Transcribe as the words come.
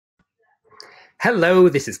Hello,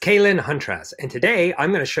 this is Caelan Huntress, and today I'm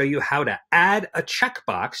going to show you how to add a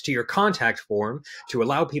checkbox to your contact form to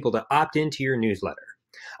allow people to opt into your newsletter.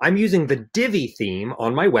 I'm using the Divi theme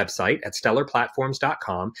on my website at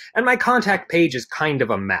stellarplatforms.com, and my contact page is kind of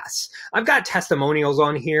a mess. I've got testimonials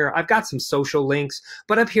on here, I've got some social links,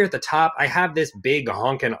 but up here at the top, I have this big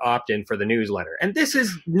honkin' opt-in for the newsletter. And this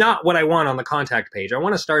is not what I want on the contact page. I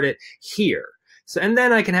want to start it here. So, and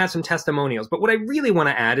then I can have some testimonials. But what I really want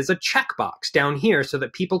to add is a checkbox down here so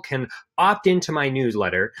that people can opt into my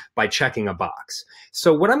newsletter by checking a box.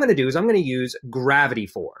 So what I'm going to do is I'm going to use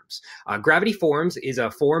GravityForms. GravityForms is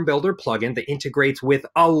a form builder plugin that integrates with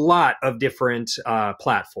a lot of different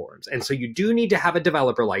platforms. And so you do need to have a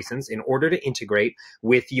developer license in order to integrate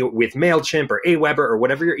with MailChimp or Aweber or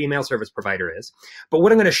whatever your email service provider is. But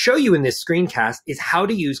what I'm going to show you in this screencast is how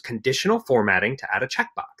to use conditional formatting to add a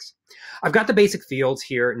checkbox. I've got the basic fields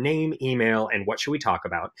here, name, email, and what should we talk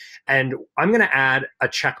about. And I'm going to add a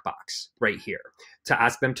checkbox right here to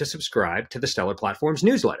ask them to subscribe to the Stellar Platforms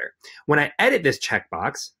newsletter. When I edit this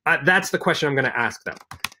checkbox, that's the question I'm going to ask them.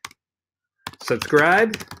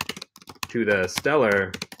 Subscribe to the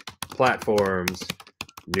Stellar Platforms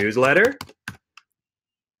newsletter.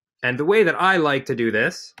 And the way that I like to do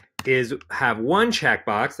this is have one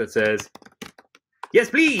checkbox that says,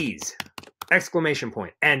 yes, please! Exclamation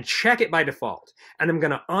point, and check it by default. And I'm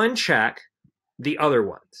going to uncheck the other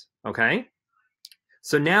ones, okay?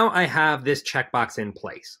 So now I have this checkbox in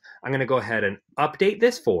place. I'm going to go ahead and update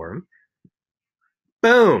this form.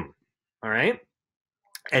 Boom, all right?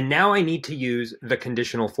 And now I need to use the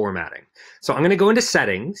conditional formatting. So I'm going to go into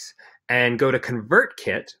settings and go to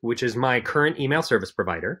ConvertKit, which is my current email service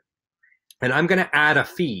provider. And I'm going to add a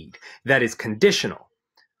feed that is conditional.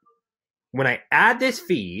 When I add this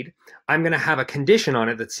feed, I'm going to have a condition on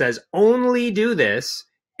it that says only do this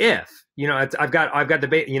if, I've got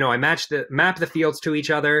the, I map the fields to each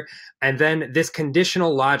other, and then this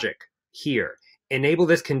conditional logic here, enable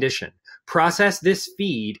this condition, process this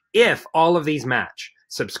feed if all of these match.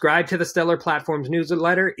 Subscribe to the Stellar Platforms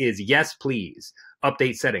newsletter is yes, please.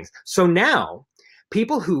 Update settings. So now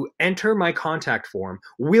people who enter my contact form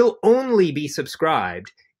will only be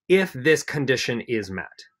subscribed if this condition is met.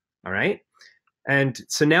 All right. And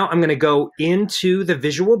so now I'm going to go into the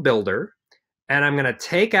visual builder and I'm going to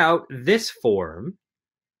take out this form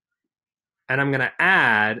and I'm going to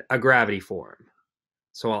add a gravity form.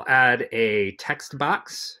 So I'll add a text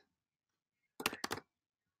box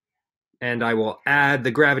and I will add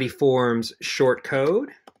the GravityForms short code.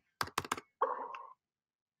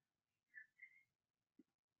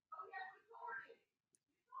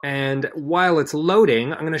 And while it's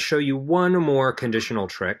loading, I'm going to show you one more conditional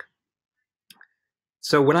trick.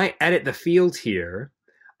 So when I edit the fields here,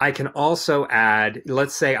 I can also add,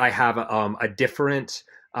 let's say I have a different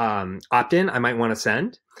opt-in I might want to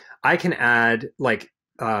send. I can add like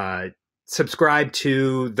subscribe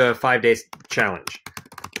to the 5-day challenge,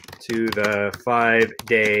 to the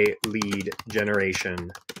 5-day lead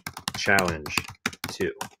generation challenge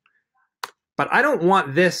too. But I don't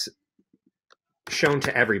want this shown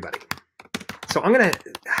to everybody. So I'm going to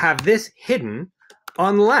have this hidden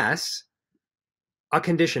unless a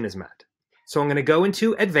condition is met. So I'm going to go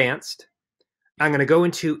into advanced. I'm going to go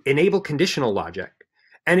into enable conditional logic,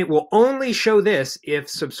 and it will only show this if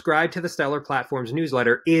subscribe to the Stellar Platforms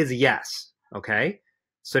newsletter is yes. Okay.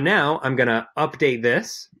 So now I'm going to update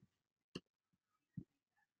this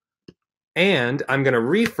and I'm going to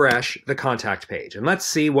refresh the contact page and let's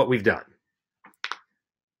see what we've done.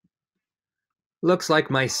 Looks like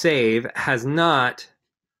my save has not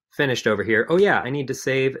finished over here. Oh yeah, I need to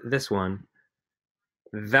save this one.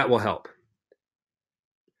 That will help.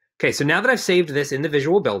 Okay, so now that I've saved this in the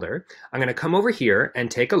visual builder, I'm going to come over here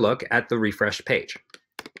and take a look at the refreshed page.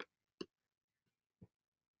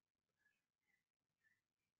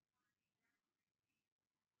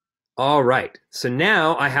 All right, so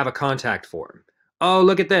now I have a contact form. Oh,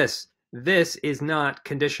 look at this. This is not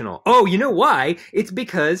conditional. Oh, you know why? It's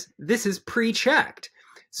because this is pre-checked.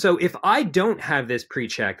 So if I don't have this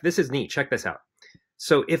pre-checked, this is neat. Check this out.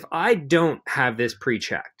 So if I don't have this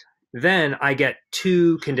pre-checked, then I get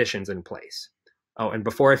two conditions in place. Oh, and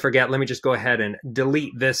before I forget, let me just go ahead and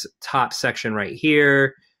delete this top section right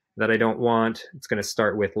here that I don't want. It's going to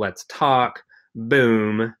start with let's talk.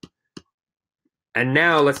 Boom. And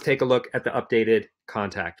now let's take a look at the updated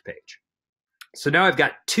contact page. So now I've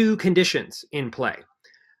got two conditions in play.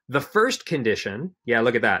 The first condition, yeah,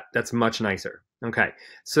 look at that. That's much nicer. Okay,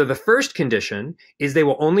 so the first condition is they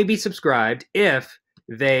will only be subscribed if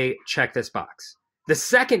they check this box. The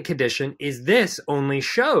second condition is this only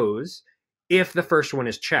shows if the first one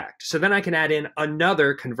is checked. So then I can add in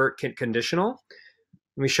another ConvertKit conditional.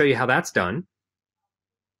 Let me show you how that's done.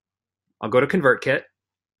 I'll go to ConvertKit,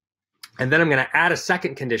 and then I'm going to add a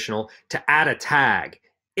second conditional to add a tag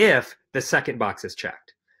if the second box is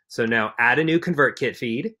checked. So now add a new ConvertKit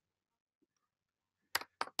feed,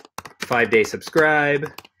 5-day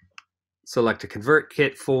subscribe, select a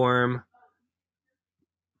ConvertKit form.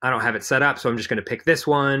 I don't have it set up, so I'm just going to pick this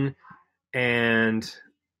one, and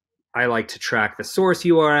I like to track the source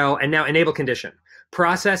URL, and now enable condition.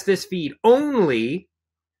 Process this feed only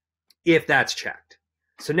if that's checked.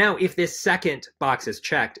 So now if this second box is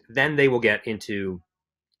checked, then they will get into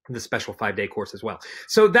the special 5-day course as well.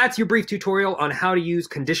 So that's your brief tutorial on how to use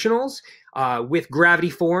conditionals with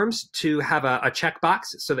GravityForms to have a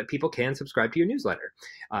checkbox so that people can subscribe to your newsletter.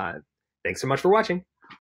 Thanks so much for watching.